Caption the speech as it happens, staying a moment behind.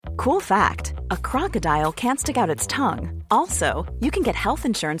Cool fact, a crocodile can't stick out its tongue. Also, you can get health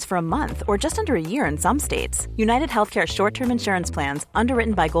insurance for a month or just under a year in some states. United Healthcare short-term insurance plans,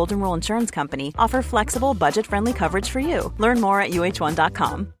 underwritten by Golden Rule Insurance Company, offer flexible, budget-friendly coverage for you. Learn more at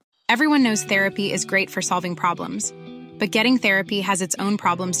uh1.com. Everyone knows therapy is great for solving problems, but getting therapy has its own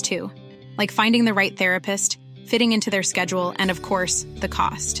problems too, like finding the right therapist, fitting into their schedule, and of course, the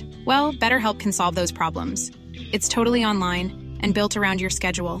cost. Well, BetterHelp can solve those problems. It's totally online and built around your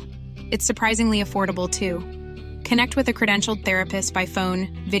schedule. It's surprisingly affordable, too. Connect with a credentialed therapist by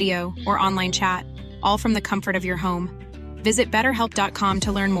phone, video, or online chat, all from the comfort of your home. Visit BetterHelp.com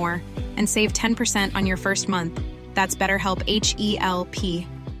to learn more and save 10% on your first month. That's BetterHelp, H-E-L-P.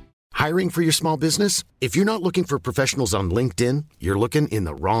 Hiring for your small business? If you're not looking for professionals on LinkedIn, you're looking in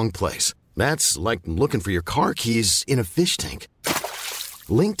the wrong place. That's like looking for your car keys in a fish tank.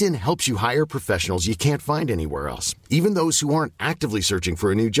 LinkedIn helps you hire professionals you can't find anywhere else, even those who aren't actively searching for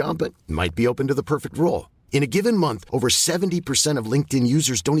a new job but might be open to the perfect role. In a given month, over 70% of LinkedIn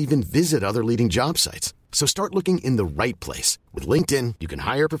users don't even visit other leading job sites. So start looking in the right place. With LinkedIn, you can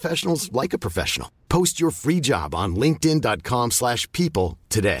hire professionals like a professional. Post your free job on linkedin.com/people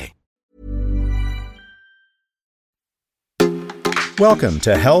today. Welcome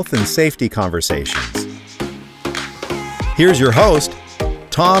to Health and Safety Conversations. Here's your host,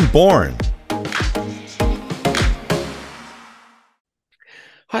 Tom Bourne.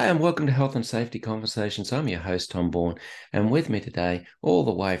 Hi, and welcome to Health and Safety Conversations. I'm your host, Tom Bourne, and with me today, all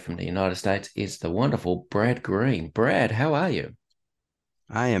the way from the United States, is the wonderful Brad Green. Brad, how are you?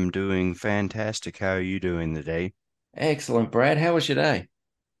 I am doing fantastic. How are you doing today? Excellent, Brad. How was your day?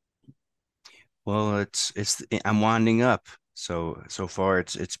 Well, I'm winding up. So far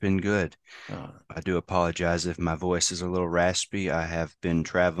it's been good. Oh. I do apologize if my voice is a little raspy. I have been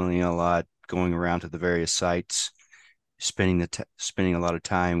traveling a lot, going around to the various sites, spending a lot of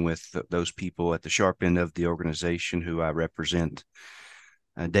time with those people at the sharp end of the organization who I represent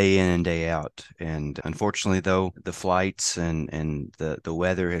day in and day out. And unfortunately, though, the flights and the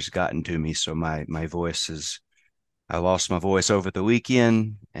weather has gotten to me, so my voice I lost my voice over the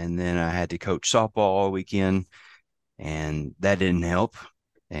weekend, and then I had to coach softball all weekend. And that didn't help.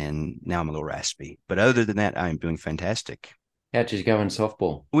 And now I'm a little raspy. But other than that, I'm doing fantastic. How'd you go in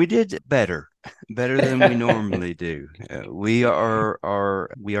softball? We did better than we normally do. We are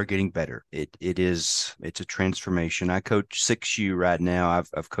getting better. It's a transformation. I coach 6U right now.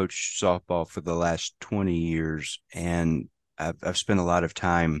 I've coached softball for the last 20 years, and I've spent a lot of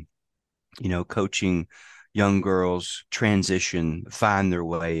time, coaching young girls transition, find their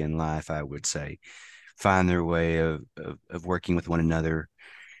way in life, I would say. Find their way of working with one another,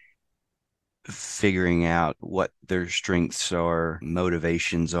 figuring out what their strengths are,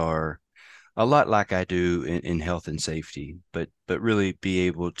 motivations are, a lot like I do in health and safety, but really be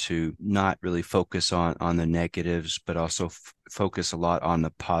able to not really focus on the negatives, but also focus a lot on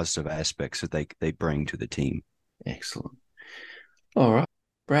the positive aspects that they bring to the team. Excellent. All right.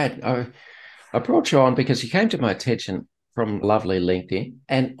 Brad, I brought you on because you came to my attention from Lovely LinkedIn,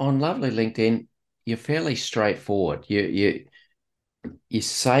 and on Lovely LinkedIn, you're fairly straightforward. You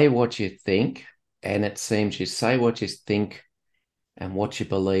say what you think, and it seems you say what you think and what you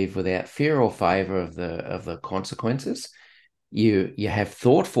believe without fear or favor of the consequences. You have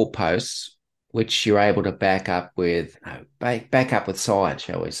thoughtful posts which you're able to back up with science,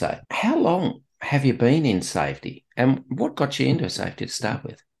 shall we say. How long have you been in safety, and what got you into safety to start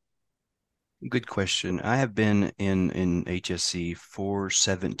with? Good question. I have been in HSC for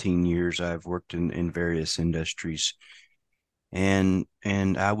 17 years. I've worked in various industries. And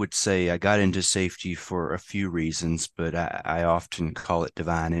I would say I got into safety for a few reasons, but I often call it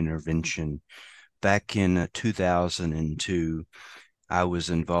divine intervention. Back in 2002, I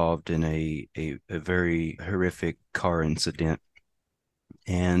was involved in a very horrific car incident.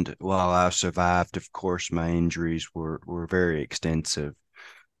 And while I survived, of course, my injuries were very extensive.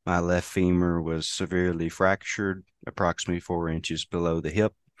 My left femur was severely fractured, approximately 4 inches below the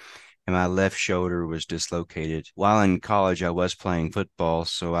hip, and my left shoulder was dislocated. While in college, I was playing football,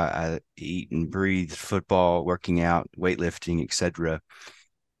 so I eat and breathed football, working out, weightlifting, etc.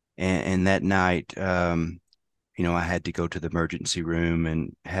 And that night, I had to go to the emergency room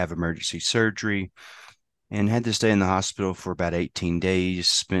and have emergency surgery, and had to stay in the hospital for about 18 days,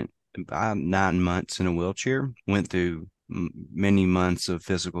 spent about 9 months in a wheelchair, went through many months of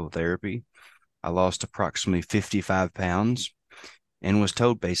physical therapy. I lost approximately 55 pounds and was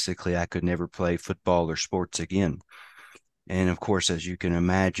told basically I could never play football or sports again. And of course, as you can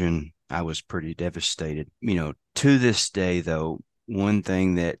imagine, I was pretty devastated. To this day, though, one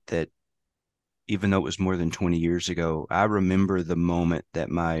thing that even though it was more than 20 years ago, I remember the moment that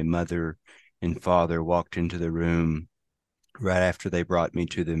my mother and father walked into the room right after they brought me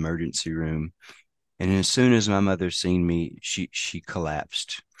to the emergency room. And as soon as my mother seen me, she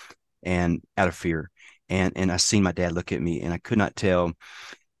collapsed, and out of fear. And I seen my dad look at me, and I could not tell.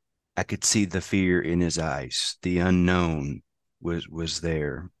 I could see the fear in his eyes. The unknown was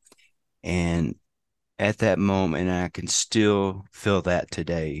there. And at that moment, and I can still feel that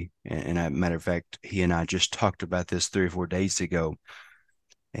today. And matter of fact, he and I just talked about this 3 or 4 days ago.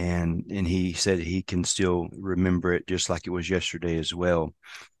 And he said he can still remember it just like it was yesterday as well.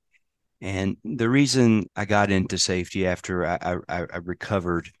 And the reason I got into safety after I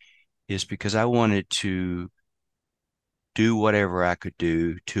recovered is because I wanted to do whatever I could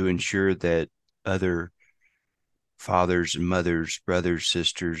do to ensure that other fathers and mothers, brothers,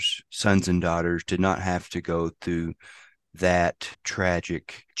 sisters, sons and daughters did not have to go through that tragedy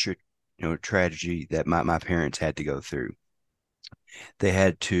that my parents had to go through. I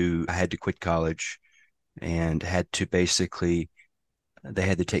had to quit college and had to basically, they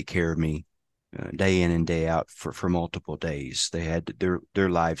had to take care of me day in and day out for multiple days. They had their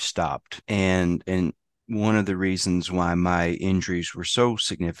lives stopped. And one of the reasons why my injuries were so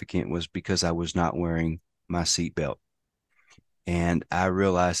significant was because I was not wearing my seatbelt. And I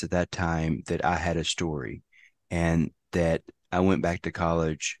realized at that time that I had a story, and that I went back to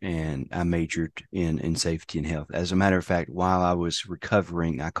college and I majored in safety and health. As a matter of fact, while I was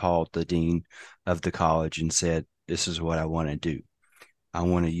recovering, I called the dean of the college and said, this is what I want to do. I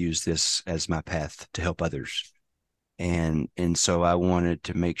want to use this as my path to help others. And so I wanted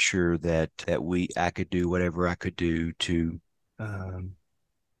to make sure that I could do whatever I could do to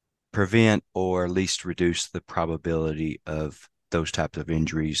prevent or at least reduce the probability of those types of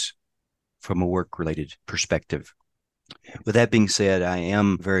injuries from a work-related perspective. With that being said,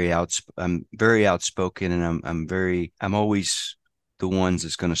 I'm very outspoken, and I'm always the ones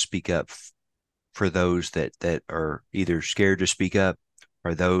that's going to speak up for those that are either scared to speak up,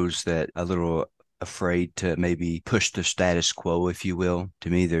 or those that a little afraid to maybe push the status quo, if you will. To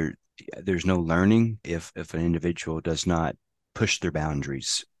me, there's no learning if an individual does not push their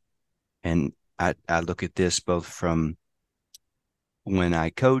boundaries. And I look at this both from when I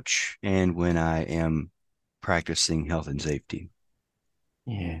coach and when I am practicing health and safety.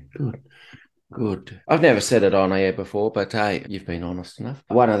 Yeah, good. I've never said it on air before, but hey, you've been honest enough.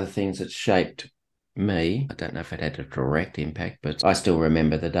 One of the things that shaped me, I don't know if it had a direct impact, but I still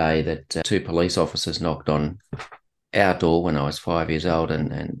remember the day that 2 police officers knocked on our door when I was 5 years old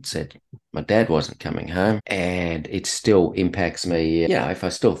and said my dad wasn't coming home. And it still impacts me, if I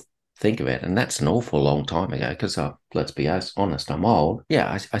still think of it. And that's an awful long time ago, because let's be honest, I'm old.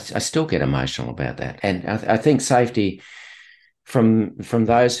 Yeah, I still get emotional about that. And I think safety from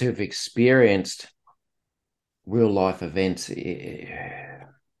those who've experienced real life events,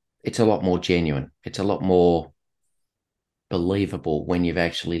 it's a lot more genuine. It's a lot more believable when you've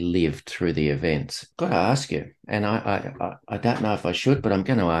actually lived through the events. Got to ask you, and I don't know if I should, but I'm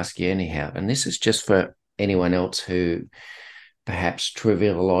going to ask you anyhow. And this is just for anyone else who perhaps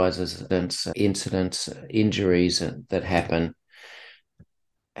trivializes incidents, injuries that happen.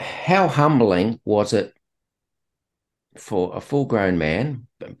 How humbling was it for a full-grown man,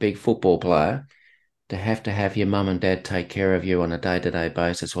 a big football player, to have your mum and dad take care of you on a day-to-day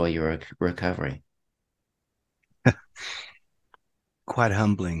basis while you're recovering? Quite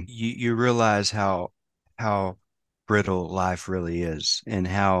humbling. You realize how brittle life really is, and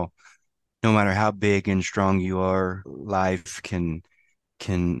how no matter how big and strong you are, life can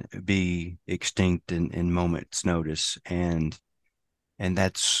be extinct in moments' notice. And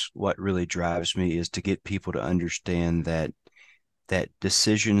that's what really drives me, is to get people to understand that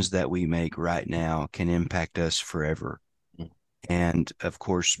decisions that we make right now can impact us forever. And of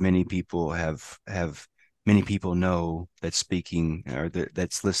course, many people know that speaking, or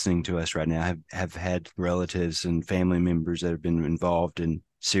that's listening to us right now, have had relatives and family members that have been involved in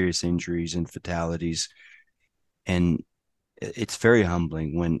serious injuries and fatalities. And it's very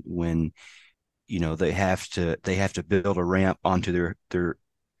humbling when they have to build a ramp onto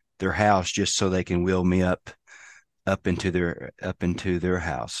their house just so they can wheel me up into their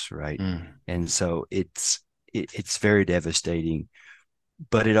house, right? And so it's very devastating,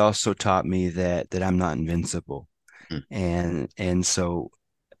 but it also taught me that I'm not invincible. And so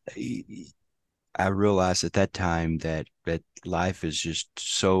I realized at that time that life is just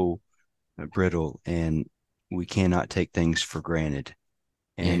so brittle, and we cannot take things for granted.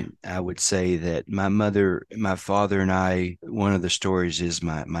 And I would say that my father and I, one of the stories is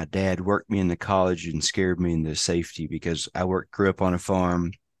my dad worked me into college and scared me into safety, because I grew up on a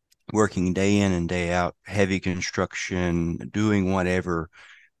farm, working day in and day out, heavy construction, doing whatever.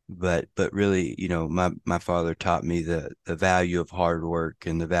 But really, my father taught me the value of hard work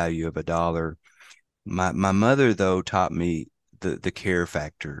and the value of a dollar. My mother, though, taught me the care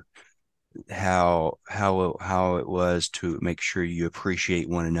factor, how it was to make sure you appreciate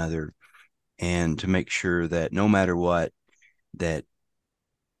one another, and to make sure that no matter what, that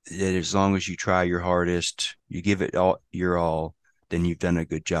that as long as you try your hardest, you give it all your all, then you've done a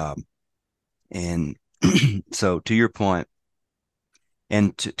good job. And so, to your point,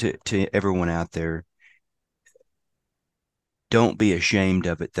 and to everyone out there, don't be ashamed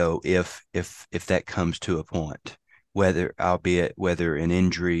of it, though, if that comes to a point, whether an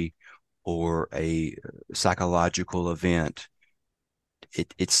injury or a psychological event.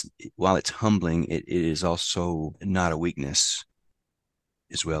 It's while it's humbling, it is also not a weakness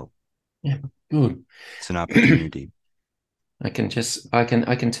as well. Yeah, good. It's an opportunity. I can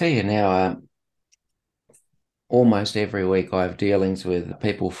tell you now, almost every week I have dealings with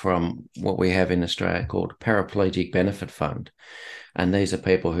people from what we have in Australia called Paraplegic Benefit Fund. And these are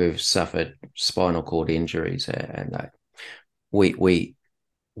people who've suffered spinal cord injuries, and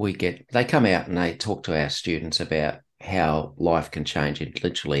they come out and they talk to our students about how life can change in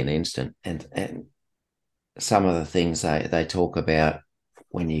literally an instant. And some of the things they talk about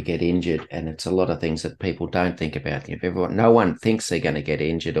when you get injured, and it's a lot of things that people don't think about. No one thinks they're going to get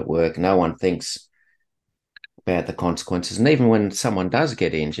injured at work. No one thinks about the consequences. And even when someone does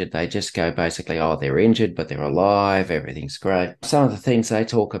get injured, they just go basically, oh, they're injured, but they're alive. Everything's great. Some of the things they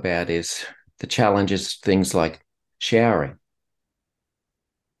talk about is the challenges, things like showering,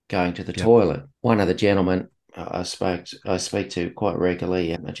 going to the toilet. One of the gentlemen I speak to quite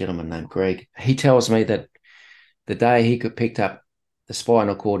regularly, a gentleman named Greg, he tells me that the day he picked up the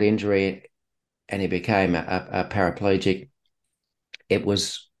spinal cord injury and he became a paraplegic, it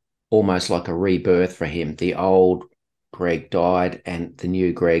was almost like a rebirth for him. The old Greg died and the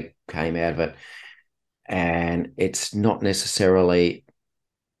new Greg came out of it. And it's not necessarily,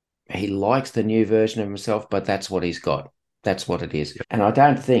 he likes the new version of himself, but that's what he's got. That's what it is. And I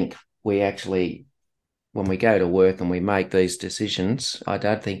don't think we actually, when we go to work and we make these decisions, I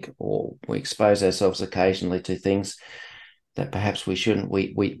don't think, or we expose ourselves occasionally to things that perhaps we shouldn't.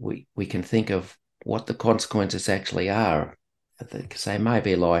 We can think of what the consequences actually are, because they may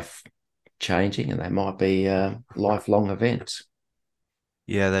be life changing and they might be lifelong events.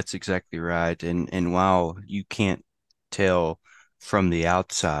 Yeah, that's exactly right. And while you can't tell from the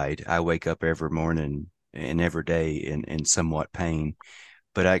outside, I wake up every morning and every day in somewhat pain.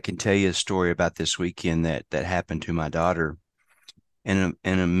 But I can tell you a story about this weekend that happened to my daughter. And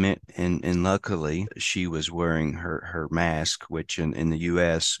luckily she was wearing her mask, which in the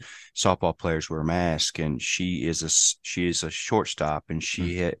U.S. softball players wear a mask, and she is a shortstop, and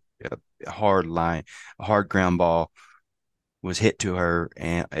she hit a hard ground ball was hit to her,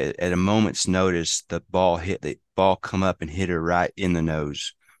 and at a moment's notice the ball come up and hit her right in the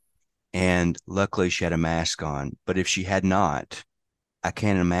nose. And luckily she had a mask on, but if she had not, I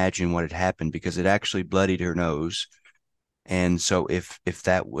can't imagine what had happened, because it actually bloodied her nose. And so if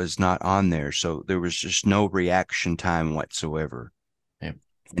that was not on there, so there was just no reaction time whatsoever. Yeah.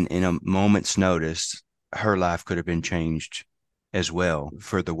 And in a moment's notice, her life could have been changed as well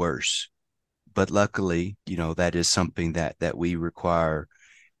for the worse. But luckily, that is something that we require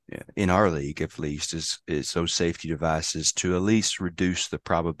in our league, at least, is those safety devices to at least reduce the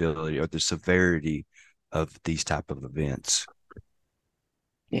probability or the severity of these type of events.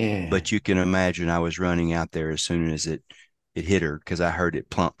 Yeah. But you can imagine I was running out there as soon as it hit her, because I heard it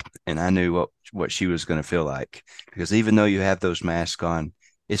plump, and I knew what she was going to feel like, because even though you have those masks on,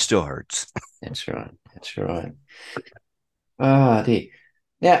 it still hurts. That's right. Oh dear.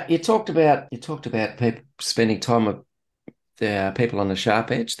 Now you talked about people spending time with the people on the sharp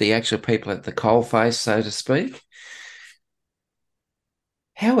edge, the actual people at the coalface, so to speak.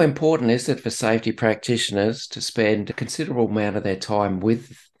 How important is it for safety practitioners to spend a considerable amount of their time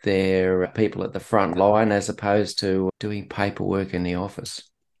with their people at the front line as opposed to doing paperwork in the office?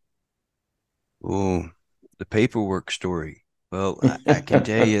 Oh, the paperwork story. Well, I can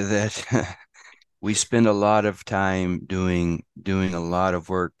tell you that we spend a lot of time doing a lot of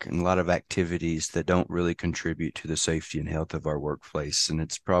work and a lot of activities that don't really contribute to the safety and health of our workplace. And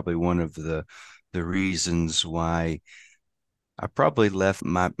it's probably one of the reasons why I probably left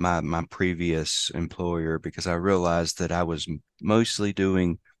my previous employer, because I realized that I was mostly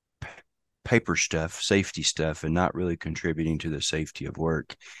doing paper stuff, safety stuff, and not really contributing to the safety of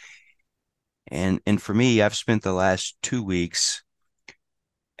work. And for me, I've spent the last 2 weeks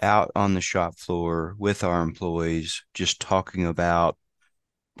out on the shop floor with our employees, just talking about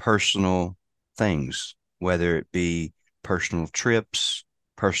personal things, whether it be personal trips,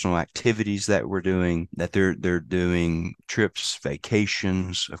 personal activities that we're doing, that they're doing trips,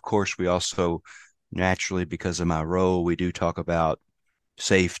 vacations. Of course, we also naturally, because of my role, we do talk about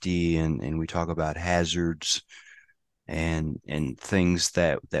safety and we talk about hazards and things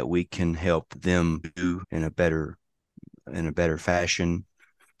that we can help them do in a better fashion.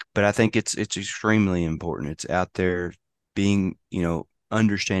 But I think it's extremely important. It's out there being,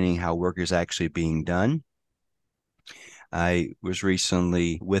 understanding how work is actually being done. I was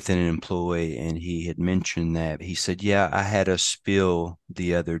recently with an employee and he had mentioned that. He said, "Yeah, I had a spill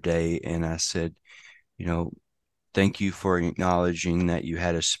the other day." And I said, "Thank you for acknowledging that you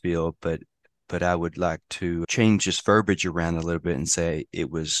had a spill, but I would like to change this verbiage around a little bit and say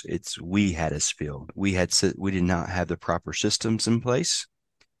we had a spill. We did not have the proper systems in place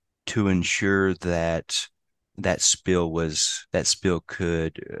to ensure that the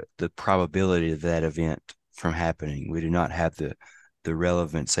probability of that event from happening. We do not have the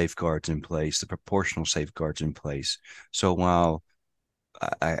relevant safeguards in place, the proportional safeguards in place. So while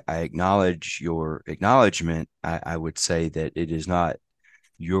I acknowledge your acknowledgement, I would say that it is not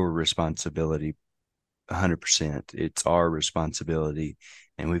your responsibility 100%. It's our responsibility,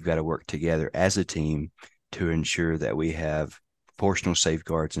 and we've got to work together as a team to ensure that we have proportional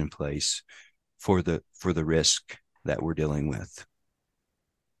safeguards in place for the risk that we're dealing with."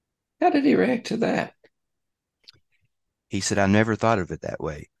 How did he react to that? He said, "I never thought of it that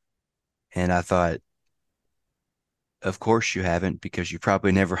way." And I thought, of course you haven't, because you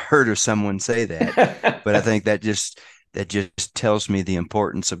probably never heard of someone say that. But I think that just tells me the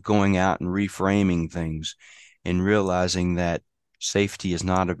importance of going out and reframing things and realizing that safety is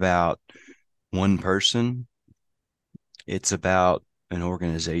not about one person. It's about an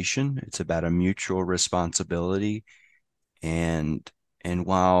organization. It's about a mutual responsibility. And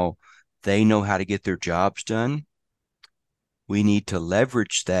while they know how to get their jobs done, we need to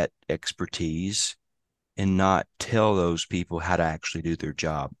leverage that expertise and not tell those people how to actually do their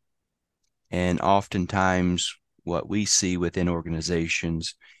job. And oftentimes what we see within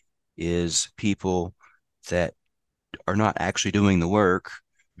organizations is people that are not actually doing the work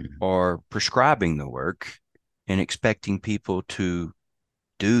or prescribing the work and expecting people to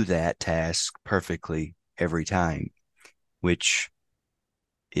do that task perfectly every time, which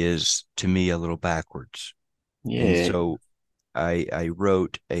is to me a little backwards. Yeah. And so I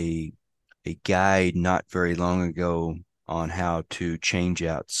wrote a guide not very long ago on how to change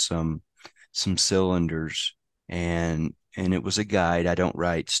out some cylinders, and it was a guide. I don't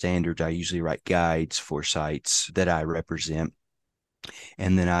write standards. I usually write guides for sites that I represent.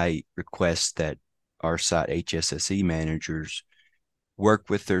 And then I request that our site HSSE managers work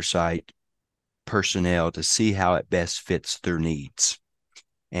with their site personnel to see how it best fits their needs.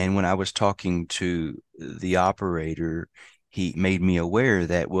 And when I was talking to the operator, he made me aware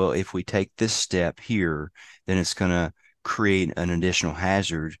that, well, if we take this step here, then it's going to create an additional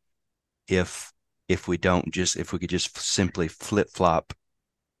hazard if we could just simply flip-flop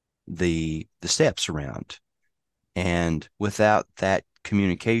the steps around. And without that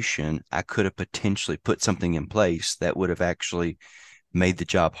communication, I could have potentially put something in place that would have actually made the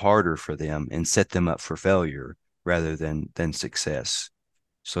job harder for them and set them up for failure rather than success.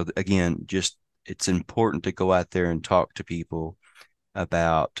 So again, just it's important to go out there and talk to people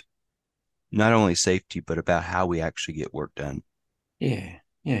about not only safety, but about how we actually get work done. Yeah.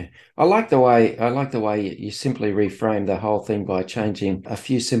 Yeah. I like the way you simply reframe the whole thing by changing a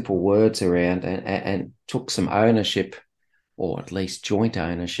few simple words around and took some ownership, or at least joint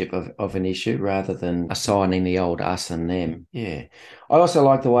ownership of an issue, rather than assigning the old us and them. Yeah. I also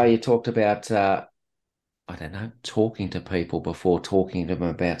like the way you talked about, talking to people before talking to them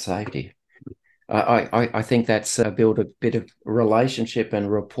about safety. I think that's build a bit of relationship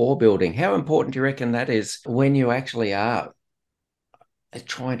and rapport building. How important do you reckon that is when you actually are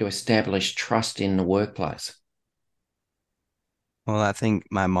trying to establish trust in the workplace? Well, I think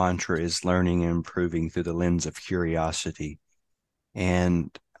my mantra is learning and improving through the lens of curiosity.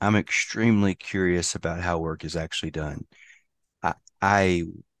 And I'm extremely curious about how work is actually done. I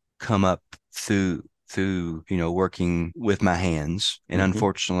come up through working with my hands. And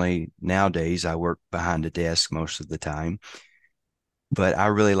unfortunately, nowadays I work behind a desk most of the time. But I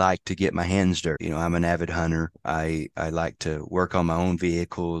really like to get my hands dirty. I'm an avid hunter. I like to work on my own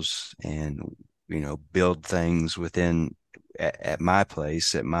vehicles and, build things at my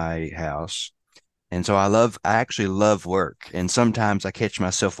place, at my house. And so I actually love work. And sometimes I catch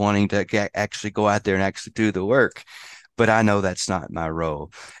myself wanting to actually go out there and actually do the work, but I know that's not my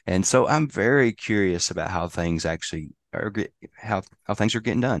role. And so I'm very curious about how things actually how things are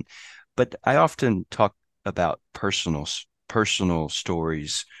getting done. But I often talk about personal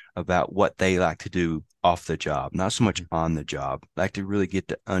stories about what they like to do off the job, not so much on the job. I like to really get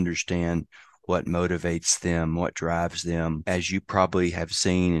to understand what motivates them, what drives them. As you probably have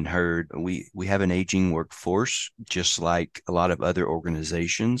seen and heard, we have an aging workforce, just like a lot of other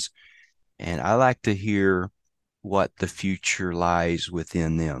organizations. And I like to hear what the future lies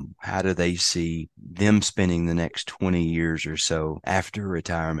within them. How do they see them spending the next 20 years or so after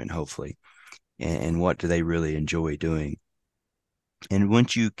retirement, hopefully? And what do they really enjoy doing? And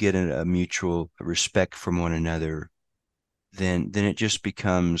once you get a mutual respect from one another, then it just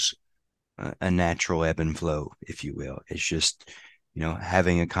becomes a natural ebb and flow, if you will. It's just,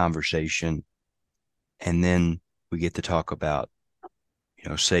 having a conversation, and then we get to talk about,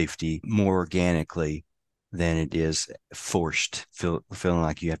 safety more organically than it is forced, feeling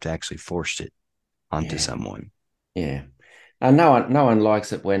like you have to actually force it onto someone. Yeah. And no one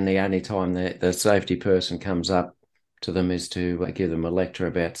likes it when the only time the safety person comes up to them is to give them a lecture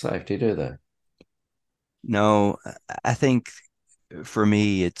about safety, do they? No, I think for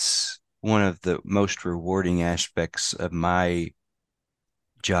me, it's one of the most rewarding aspects of my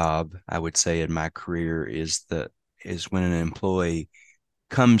job, I would say, in my career is when an employee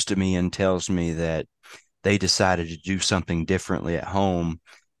comes to me and tells me that they decided to do something differently at home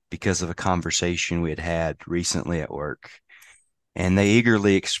because of a conversation we had recently at work. And they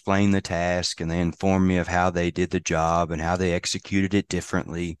eagerly explain the task, and they inform me of how they did the job and how they executed it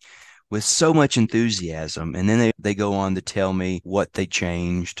differently with so much enthusiasm. And then they go on to tell me what they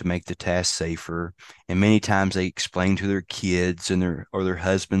changed to make the task safer. And many times they explain to their kids and their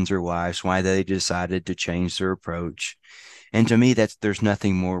husbands or wives why they decided to change their approach. And to me, there's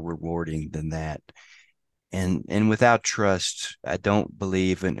nothing more rewarding than that. And without trust, I don't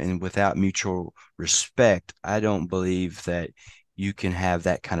believe, and without mutual respect, I don't believe that you can have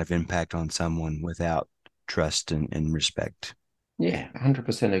that kind of impact on someone without trust and respect. Yeah,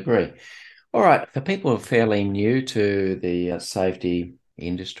 100% agree. All right, for people who are fairly new to the safety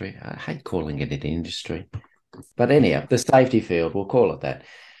industry, I hate calling it an industry, but anyhow, the safety field, we'll call it that.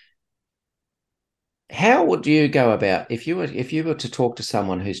 How would you go about if you were to talk to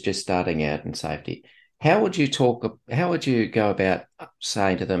someone who's just starting out in safety? How would you go about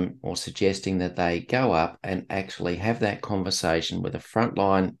saying to them or suggesting that they go up and actually have that conversation with a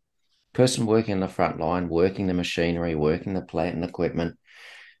frontline person working on the front line, working the machinery, working the plant and equipment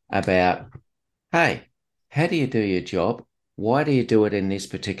about, hey, how do you do your job? Why do you do it in this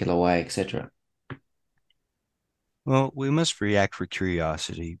particular way, etc.? Well, we must react with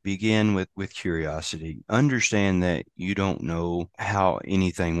curiosity. Begin with curiosity. Understand that you don't know how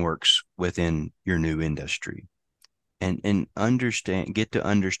anything works within your new industry. And get to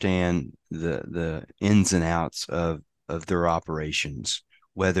understand the ins and outs of their operations,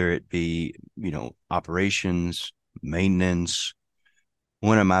 whether it be, operations, maintenance.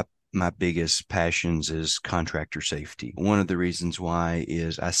 One of my biggest passions is contractor safety. One of the reasons why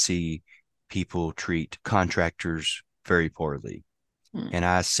is I see people treat contractors very poorly. And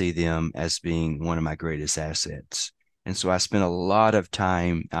I see them as being one of my greatest assets. And so I spend a lot of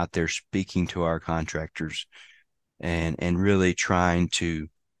time out there speaking to our contractors and really trying to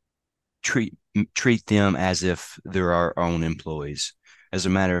treat them as if they're our own employees. As a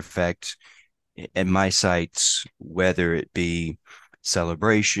matter of fact, at my sites, whether it be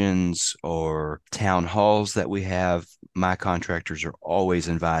celebrations or town halls that we have, my contractors are always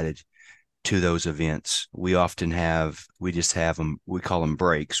invited to those events. We just have them, we call them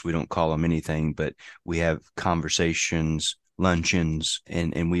breaks. We don't call them anything, but we have conversations, luncheons,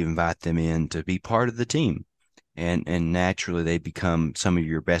 and we invite them in to be part of the team. And naturally they become some of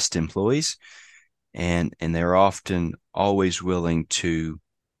your best employees. And they're often always willing to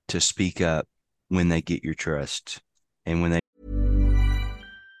speak up when they get your trust. And when they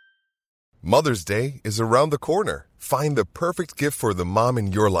Mother's Day is around the corner. Find the perfect gift for the mom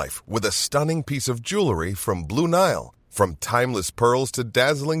in your life with a stunning piece of jewelry from Blue Nile. From timeless pearls to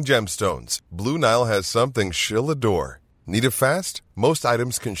dazzling gemstones, Blue Nile has something she'll adore. Need it fast? Most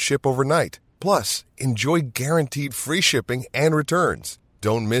items can ship overnight. Plus, enjoy guaranteed free shipping and returns.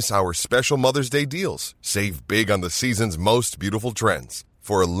 Don't miss our special Mother's Day deals. Save big on the season's most beautiful trends.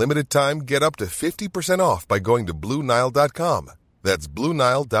 For a limited time, get up to 50% off by going to BlueNile.com. That's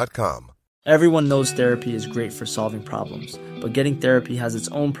BlueNile.com. Everyone knows therapy is great for solving problems, but getting therapy has its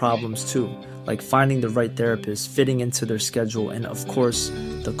own problems too, like finding the right therapist, fitting into their schedule, and of course,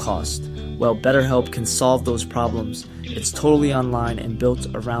 the cost. Well, BetterHelp can solve those problems. It's totally online and built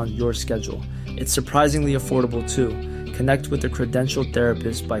around your schedule. It's surprisingly affordable too. Connect with a credentialed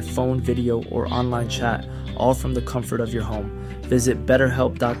therapist by phone, video, or online chat, all from the comfort of your home. Visit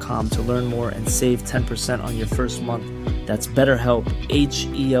BetterHelp.com to learn more and save 10% on your first month. That's BetterHelp,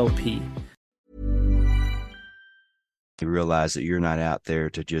 H-E-L-P. You realize that you're not out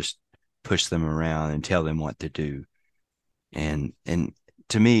there to just push them around and tell them what to do. And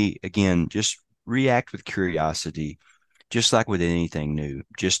to me, again, just react with curiosity, just like with anything new.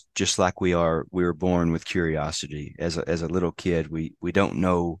 Just like we were born with curiosity. As a little kid, we don't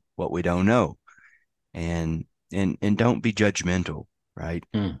know what we don't know, and don't be judgmental, right?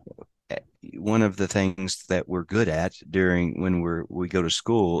 One of the things that we're good at when we go to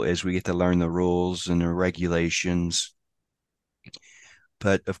school is we get to learn the rules and the regulations.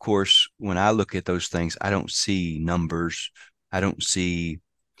 But of course, when I look at those things, I don't see numbers. I don't see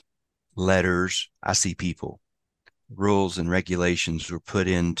letters. I see people. Rules and regulations were put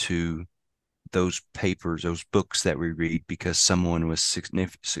into those papers, those books that we read because someone was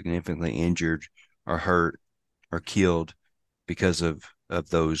significantly injured or hurt or killed because of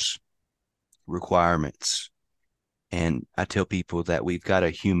those requirements. And I tell people that we've got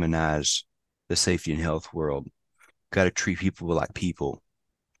to humanize the safety and health world. We've got to treat people like people.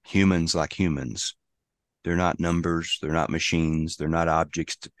 Humans like humans. They're not numbers. They're not machines. They're not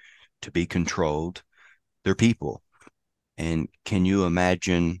objects to be controlled. They're people. And can you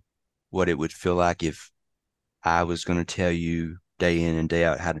imagine what it would feel like if I was going to tell you day in and day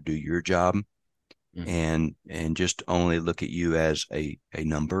out how to do your job and just only look at you as a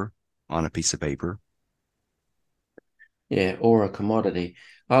number on a piece of paper? Yeah, or a commodity.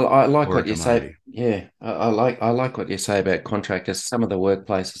 I like Or a what you say. commodity. Yeah, I like what you say about contractors. Some of the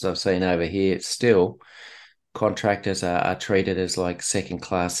workplaces I've seen over here, still contractors are treated as like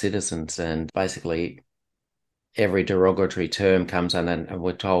second-class citizens, and basically every derogatory term comes in, and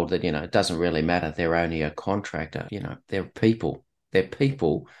we're told that, it doesn't really matter. They're only a contractor. They're people. They're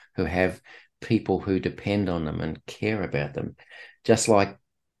people who have people who depend on them and care about them, just like,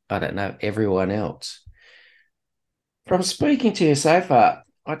 I don't know, everyone else. From speaking to you so far,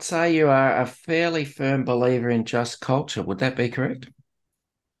 I'd say you are a fairly firm believer in just culture. Would that be correct?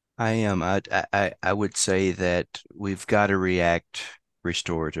 I am. I would say that we've got to react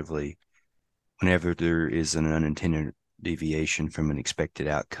restoratively whenever there is an unintended deviation from an expected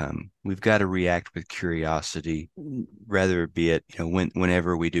outcome. We've got to react with curiosity, rather be it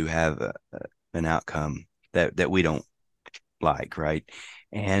whenever we do have an outcome that we don't like, right?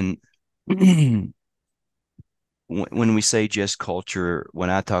 And when we say just culture, when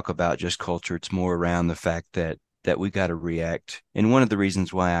I talk about just culture, it's more around the fact that we got to react. And one of the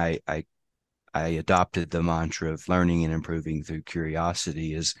reasons why I adopted the mantra of learning and improving through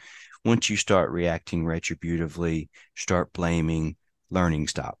curiosity is once you start reacting retributively, start blaming, learning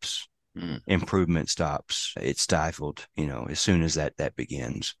stops, improvement stops. It's stifled, as soon as that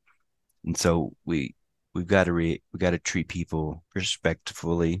begins. And so we've got to treat people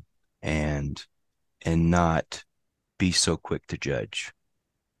respectfully and not be so quick to judge.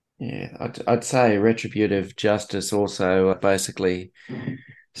 Yeah, I'd say retributive justice also basically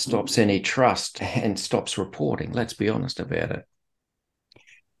stops any trust and stops reporting. Let's be honest about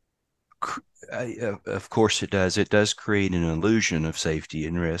it. Of course it does. It does create an illusion of safety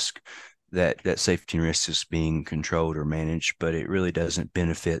and risk, that safety and risk is being controlled or managed, but it really doesn't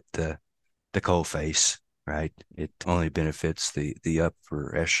benefit the coal face, right? It only benefits the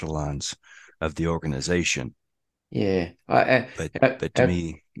upper echelons of the organization. Yeah. But to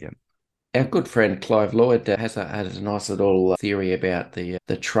me, yeah. Our good friend Clive Lloyd has a nice little theory about the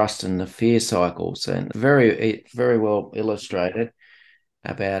trust and the fear cycles, and very well illustrated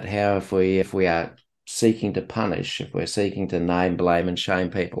about how if we are seeking to punish, if we're seeking to name, blame, and shame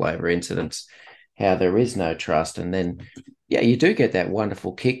people over incidents, how there is no trust, and then you do get that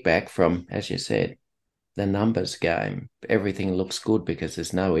wonderful kickback from, as you said, the numbers game. Everything looks good because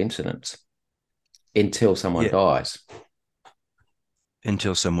there's no incidents until someone dies.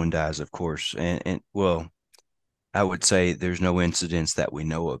 Until someone dies, of course. And well, I would say there's no incidents that we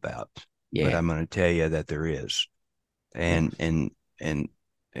know about. Yeah. But I'm going to tell you that there is. And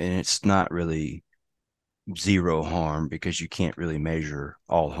it's not really zero harm because you can't really measure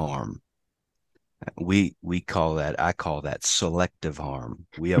all harm. I call that selective harm.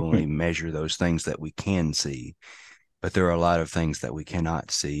 We only measure those things that we can see, but there are a lot of things that we cannot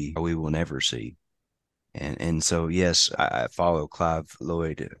see or we will never see. And so, yes, I follow Clive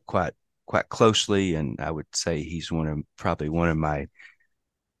Lloyd quite quite closely, and I would say he's probably one of my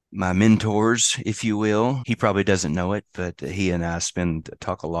mentors, if you will. He probably doesn't know it, but he and I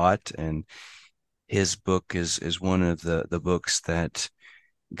talk a lot, and his book is one of the books that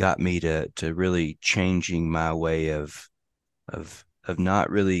got me to really changing my way of not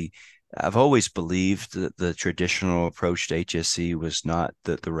really. I've always believed that the traditional approach to HSC was not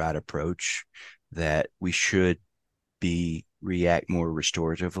the right approach, that we should react more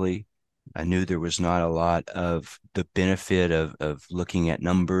restoratively. I knew there was not a lot of the benefit of looking at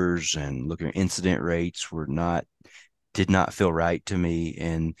numbers and looking at incident rates did not feel right to me.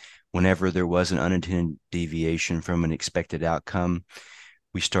 And whenever there was an unintended deviation from an expected outcome,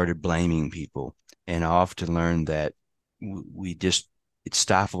 we started blaming people. And I often learned that it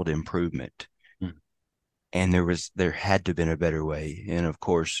stifled improvement. And there had to have been a better way. And of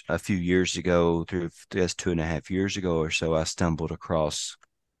course, a few years ago, I guess 2.5 years ago or so, I stumbled across,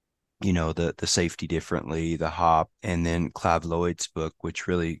 the Safety Differently, the HOP, and then Clive Lloyd's book, which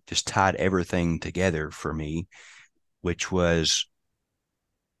really just tied everything together for me, which was,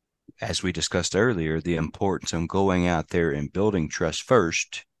 as we discussed earlier, the importance of going out there and building trust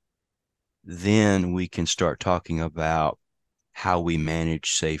first. Then we can start talking about how we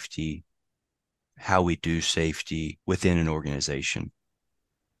manage safety, how we do safety within an organization.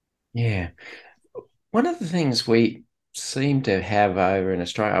 Yeah. One of the things we seem to have over in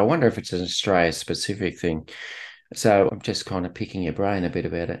Australia, I wonder if it's an Australia-specific thing. So I'm just kind of picking your brain a bit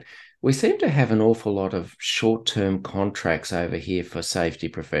about it. We seem to have an awful lot of short-term contracts over here for safety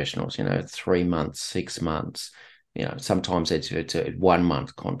professionals, 3 months, 6 months. Sometimes it's a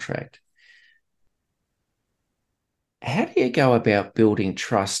 1-month contract. How do you go about building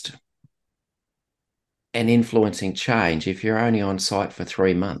trust and influencing change if you're only on site for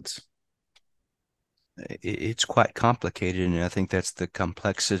 3 months? It's quite complicated, and I think that's the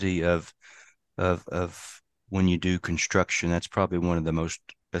complexity of when you do construction. That's probably one of the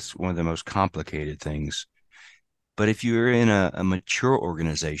most complicated things. But if you're in a mature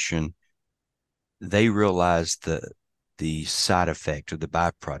organization, they realize the side effect or the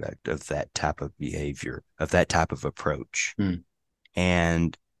byproduct of that type of behavior, of that type of approach.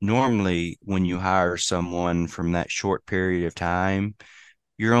 And normally when you hire someone from that short period of time,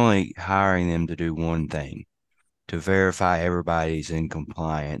 you're only hiring them to do one thing, to verify everybody's in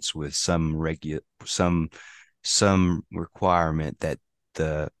compliance with some requirement that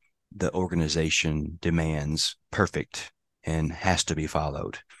the organization demands perfect and has to be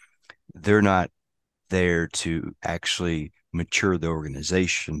followed. They're not there to actually mature the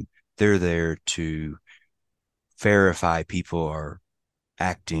organization. They're there to verify people are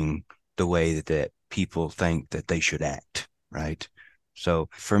acting the way that people think that they should act, right? So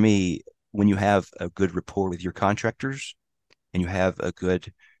for me, when you have a good rapport with your contractors and you have a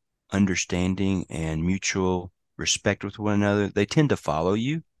good understanding and mutual respect with one another, they tend to follow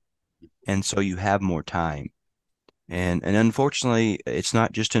you. And so you have more time. And unfortunately, it's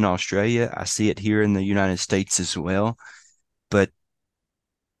not just in Australia. I see it here in the United States as well. But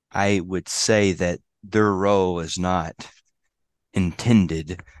I would say that their role is not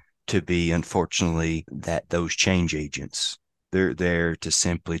intended to be, unfortunately, those change agents. They're there to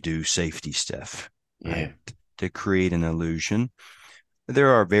simply do safety stuff, right? To create an illusion. There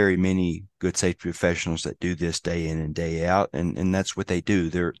are very many good safety professionals that do this day in and day out, and that's what they do.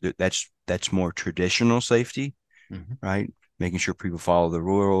 That's more traditional safety, right? Making sure people follow the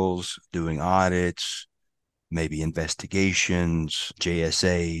rules, doing audits, maybe investigations,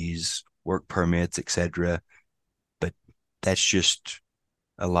 JSAs, work permits, etc. But that's just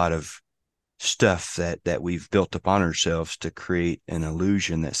a lot of stuff that we've built upon ourselves to create an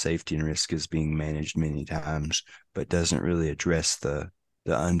illusion that safety and risk is being managed many times, but doesn't really address the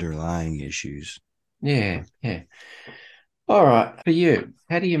underlying issues. Yeah. All right. For you,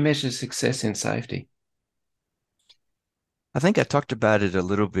 how do you measure success in safety? I think I talked about it a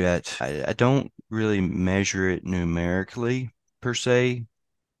little bit. I don't really measure it numerically per se,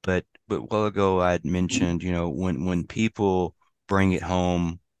 but a while ago I'd mentioned, when people bring it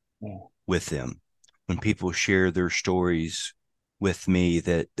home with them, when people share their stories with me,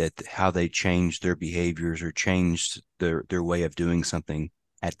 that how they changed their behaviors or changed their way of doing something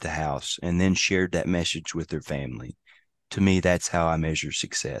at the house and then shared that message with their family. To me, that's how I measure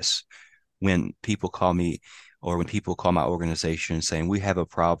success. When people call me or when people call my organization saying, we have a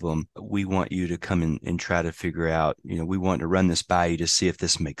problem, we want you to come in and try to figure out, we want to run this by you to see if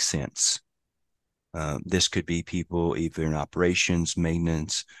this makes sense. This could be people either in operations,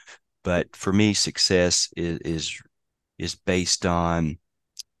 maintenance, but for me, success is based on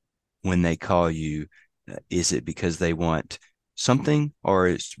when they call you. Is it because they want something, or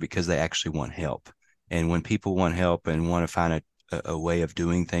it's because they actually want help. And when people want help and want to find a way of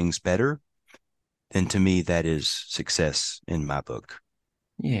doing things better, then to me, that is success in my book.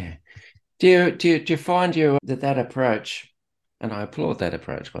 Yeah. Do you find that approach, and I applaud that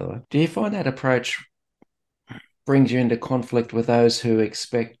approach, by the way, do you find that approach brings you into conflict with those who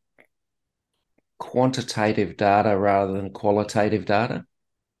expect quantitative data rather than qualitative data?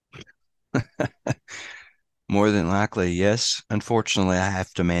 More than likely, yes. Unfortunately, I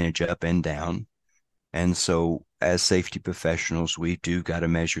have to manage up and down. And so as safety professionals, we do got to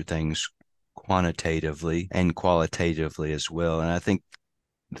measure things quantitatively and qualitatively as well. And I think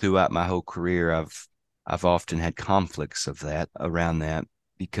throughout my whole career, I've often had conflicts of that around that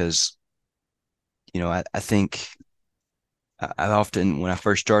because, I think I often, when I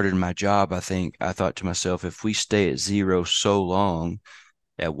first started my job, I thought to myself, if we stay at zero so long,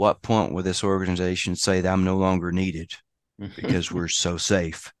 at what point will this organization say that I'm no longer needed because we're so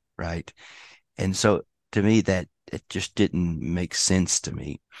safe, right? And so to me, that it just didn't make sense to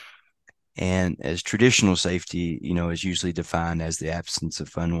me. And as traditional safety, is usually defined as the absence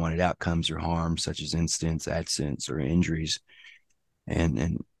of unwanted outcomes or harm, such as incidents, accidents, or injuries.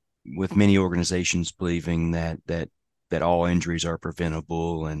 And with many organizations believing that all injuries are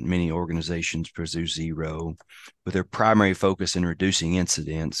preventable, and many organizations pursue zero, with their primary focus in reducing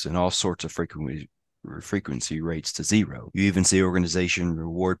incidents and all sorts of frequency rates to zero. You even see organizations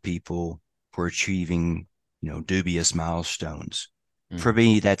reward people for achieving, dubious milestones. For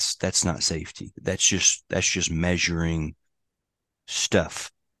me, that's not safety. That's just measuring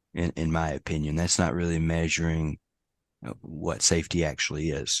stuff, in my opinion. That's not really measuring what safety actually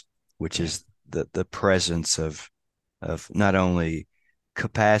is, which is the presence of not only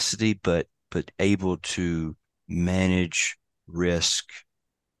capacity but able to manage risk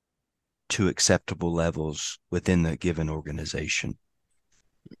to acceptable levels within the given organization.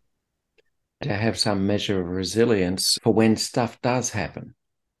 To have some measure of resilience for when stuff does happen.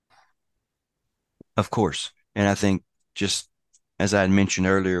 Of course. And I think, just as I had mentioned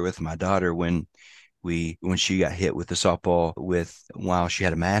earlier with my daughter, when she got hit with the softball while she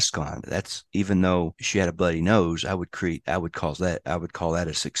had a mask on, that's, even though she had a bloody nose, I would call that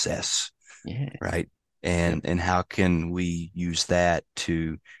a success. Yeah. Right. And how can we use that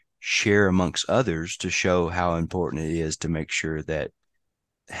to share amongst others to show how important it is to make sure that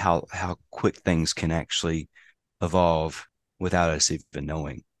how quick things can actually evolve without us even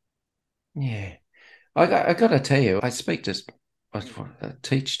knowing. Yeah. I got to tell you, I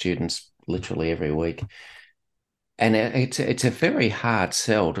teach students literally every week. And it's a very hard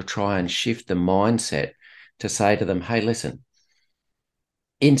sell to try and shift the mindset to say to them, hey, listen,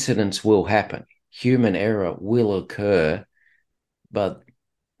 incidents will happen. Human error will occur, but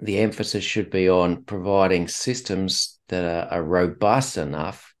the emphasis should be on providing systems that are robust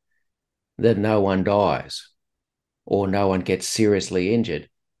enough that no one dies or no one gets seriously injured,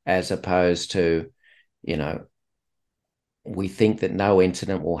 as opposed to, we think that no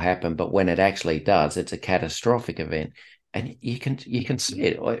incident will happen, but when it actually does, it's a catastrophic event. And you can see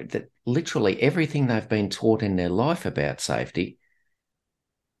it, that literally everything they've been taught in their life about safety,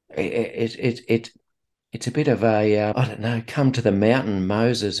 it's a bit of a I don't know, come to the mountain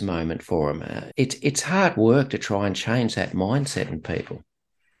Moses moment for them. It's hard work to try and change that mindset in people.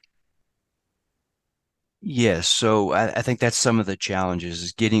 Yes, so I think that's some of the challenges,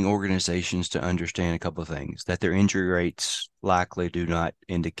 is getting organizations to understand a couple of things: that their injury rates likely do not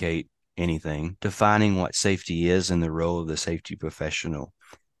indicate anything, defining what safety is and the role of the safety professional.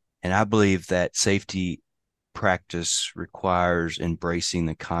 And I believe that safety practice requires embracing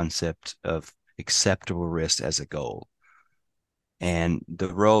the concept of acceptable risk as a goal. And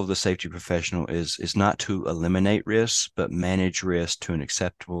the role of the safety professional is not to eliminate risks, but manage risk to an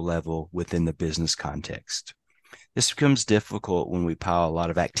acceptable level within the business context. This becomes difficult when we pile a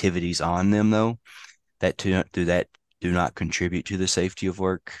lot of activities on them, though, that do not contribute to the safety of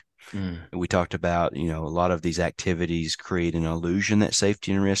work. We talked about, a lot of these activities create an illusion that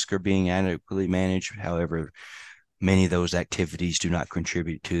safety and risk are being adequately managed. However, many of those activities do not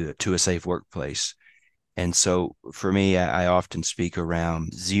contribute to a safe workplace. And so for me, I often speak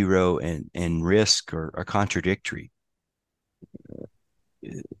around zero and risk are contradictory.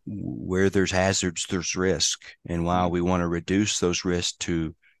 Where there's hazards, there's risk. And while we want to reduce those risks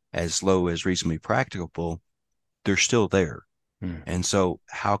to as low as reasonably practicable, they're still there. And so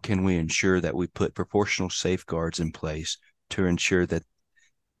how can we ensure that we put proportional safeguards in place to ensure that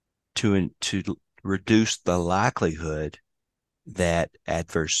to reduce the likelihood that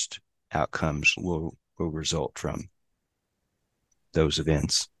adverse outcomes will result from those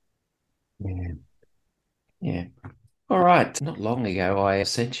events? Yeah. All right. Not long ago, I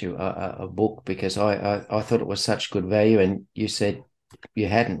sent you a book because I thought it was such good value, and you said you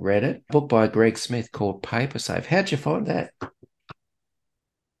hadn't read it. A book by Greg Smith called Paper Safe. How'd you find that?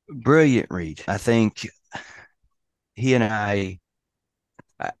 Brilliant read. I think he and I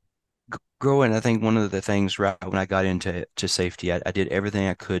growing, I think one of the things right when I got into safety, I did everything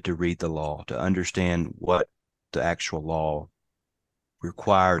I could to read the law, to understand what the actual law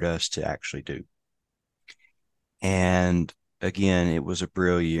required us to actually do. And again, it was a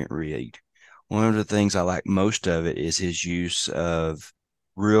brilliant read. One of the things I like most of it is his use of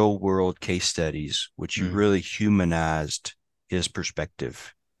real world case studies, which really humanized his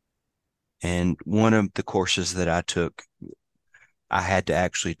perspective. And one of the courses that I took, I had to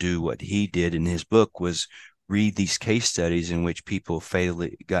actually do what he did in his book, was read these case studies in which people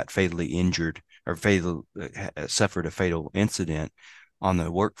got fatally injured or suffered a fatal incident on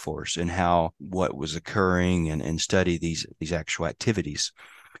the workforce, and how what was occurring, and study these actual activities.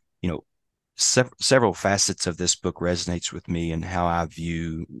 Several facets of this book resonates with me and how I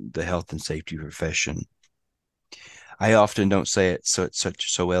view the health and safety profession. I often don't say it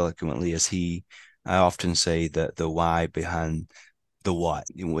so eloquently as he. I often say the why behind the what.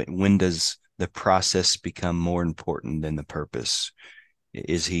 When does the process become more important than the purpose?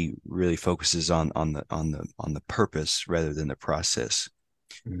 Is he really focuses on the purpose rather than the process?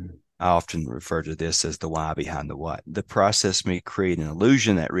 I often refer to this as the why behind the what. The process may create an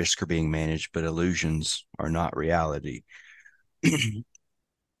illusion that risks are being managed, but illusions are not reality.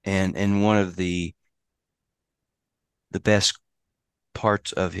 and one of the best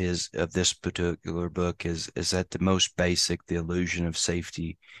parts of this particular book is at the most basic, the illusion of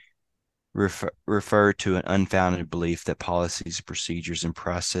safety refer to an unfounded belief that policies, procedures, and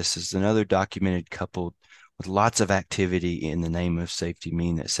processes and other documented coupled with lots of activity in the name of safety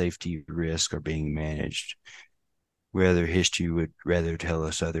mean that safety risks are being managed, whether history would rather tell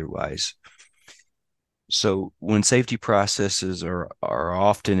us otherwise. So when safety processes are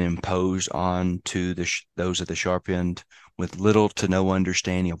often imposed on to those at the sharp end with little to no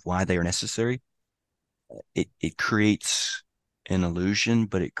understanding of why they are necessary, it creates an illusion,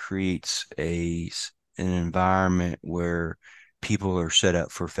 but it creates an environment where people are set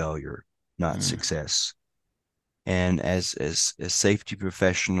up for failure, not success. And as safety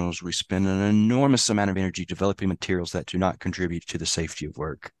professionals, we spend an enormous amount of energy developing materials that do not contribute to the safety of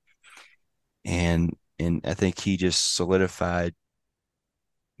work. And I think he just solidified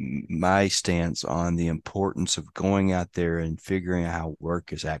my stance on the importance of going out there and figuring out how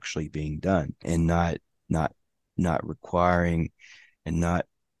work is actually being done, and not requiring and not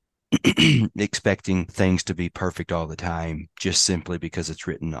expecting things to be perfect all the time just simply because it's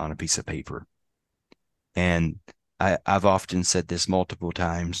written on a piece of paper. And I've often said this multiple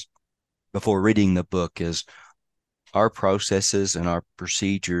times before reading the book, is our processes and our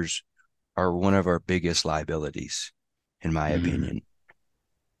procedures are one of our biggest liabilities, in my opinion,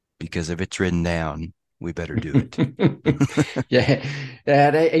 because if it's written down, we better do it. Yeah.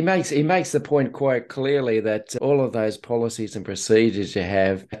 He makes the point quite clearly that all of those policies and procedures you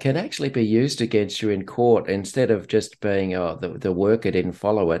have can actually be used against you in court, instead of just being, the worker didn't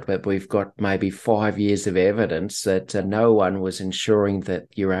follow it, but we've got maybe 5 years of evidence that no one was ensuring that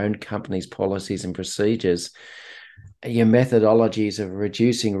your own company's policies and procedures, your methodologies of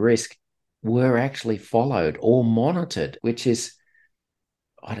reducing risk, were actually followed or monitored, which is,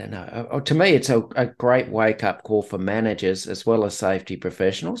 I don't know. To me, it's a great wake-up call for managers as well as safety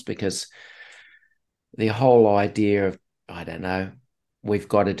professionals, because the whole idea of, I don't know, we've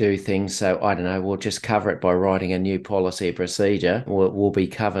got to do things, so, I don't know, we'll just cover it by writing a new policy or procedure, or it will be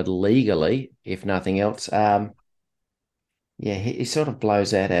covered legally, if nothing else. He sort of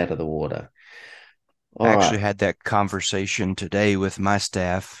blows that out of the water. I actually had that conversation today with my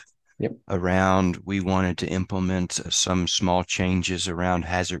staff. Yep. Around, we wanted to implement some small changes around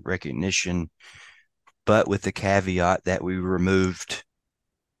hazard recognition, but with the caveat that we removed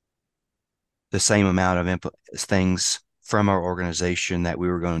the same amount of things from our organization that we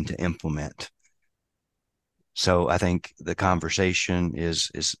were going to implement. So I think the conversation is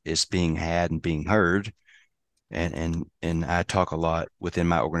being had and being heard, and I talk a lot within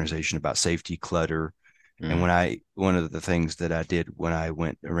my organization about safety clutter. And one of the things that I did when I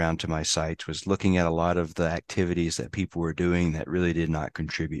went around to my sites was looking at a lot of the activities that people were doing that really did not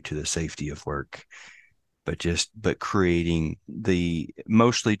contribute to the safety of work, but creating the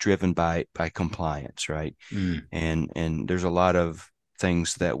mostly driven by compliance, right? And there's a lot of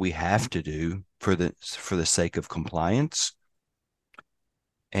things that we have to do for the sake of compliance.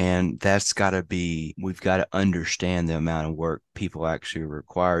 And that's got to be, we've got to understand the amount of work people actually are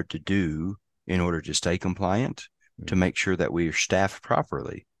required to do in order to stay compliant, to make sure that we are staffed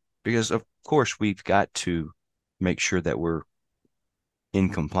properly. Because, of course, we've got to make sure that we're in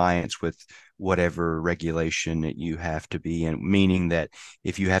compliance with whatever regulation that you have to be in, meaning that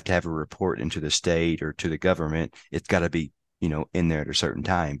if you have to have a report into the state or to the government, it's got to be, in there at a certain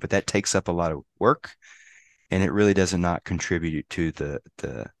time. But that takes up a lot of work, and it really does not contribute to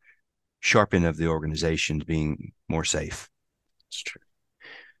the sharpening of the organization being more safe. It's true.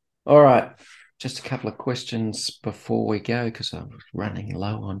 All right. Just a couple of questions before we go, because I'm running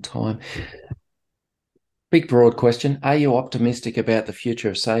low on time. Big, broad question. Are you optimistic about the future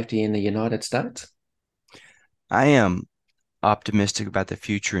of safety in the United States? I am optimistic about the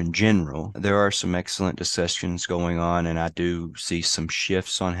future in general. There are some excellent discussions going on, and I do see some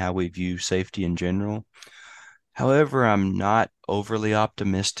shifts on how we view safety in general. However, I'm not overly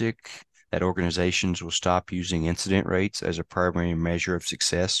optimistic that organizations will stop using incident rates as a primary measure of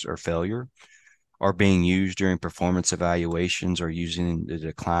success or failure, or being used during performance evaluations, or using the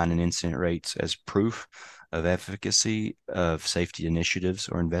decline in incident rates as proof of efficacy of safety initiatives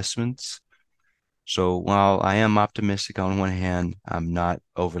or investments. So while I am optimistic on one hand, I'm not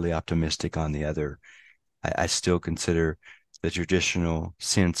overly optimistic on the other. I still consider the traditional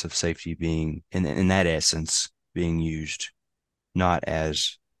sense of safety being, in that essence, being used not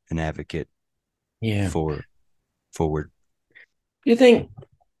as an advocate for forward. Do you think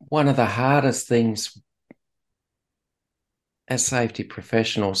one of the hardest things as safety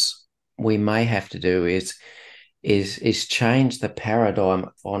professionals we may have to do is change the paradigm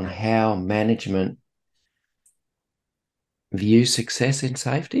on how management view success in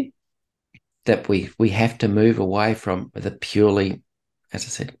safety? That we have to move away from the purely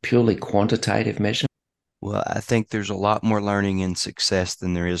quantitative measure? Well, I think there's a lot more learning in success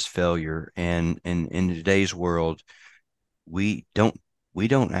than there is failure. And in today's world, we don't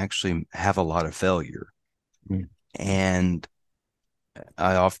actually have a lot of failure. Mm. And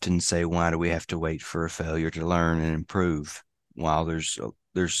I often say, why do we have to wait for a failure to learn and improve while there's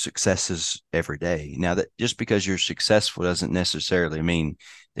successes every day? Now, that just because you're successful doesn't necessarily mean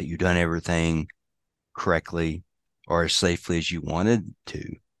that you've done everything correctly or as safely as you wanted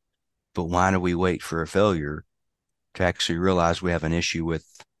to. But why do we wait for a failure to actually realize we have an issue with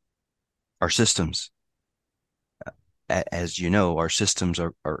our systems? As you know, our systems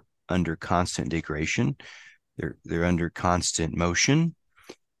are under constant degradation. They're under constant motion.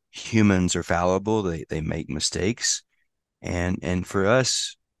 Humans are fallible. They make mistakes. And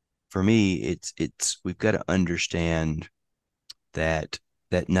for me, it's we've got to understand that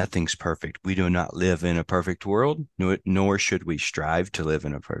nothing's perfect. We do not live in a perfect world, nor should we strive to live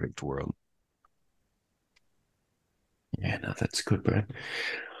in a perfect world. Yeah, no, that's good, Brad.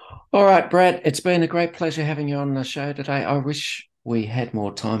 All right, Brad, it's been a great pleasure having you on the show today. I wish we had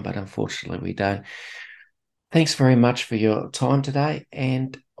more time, but unfortunately we don't. Thanks very much for your time today,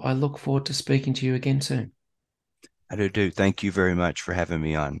 and I look forward to speaking to you again soon. I do. Thank you very much for having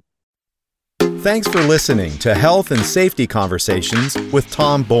me on. Thanks for listening to Health and Safety Conversations with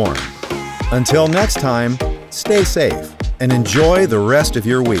Tom Bourne. Until next time, stay safe and enjoy the rest of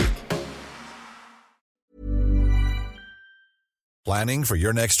your week. Planning for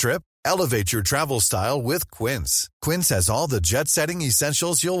your next trip? Elevate your travel style with Quince. Quince has all the jet-setting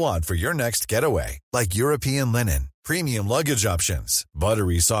essentials you'll want for your next getaway, like European linen, premium luggage options,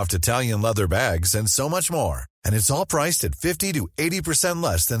 buttery soft Italian leather bags, and so much more. And it's all priced at 50 to 80%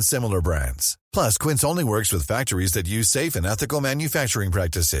 less than similar brands. Plus, Quince only works with factories that use safe and ethical manufacturing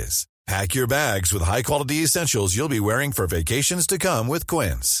practices. Pack your bags with high-quality essentials you'll be wearing for vacations to come with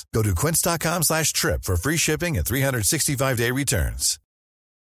Quince. Go to quince.com/trip for free shipping and 365-day returns.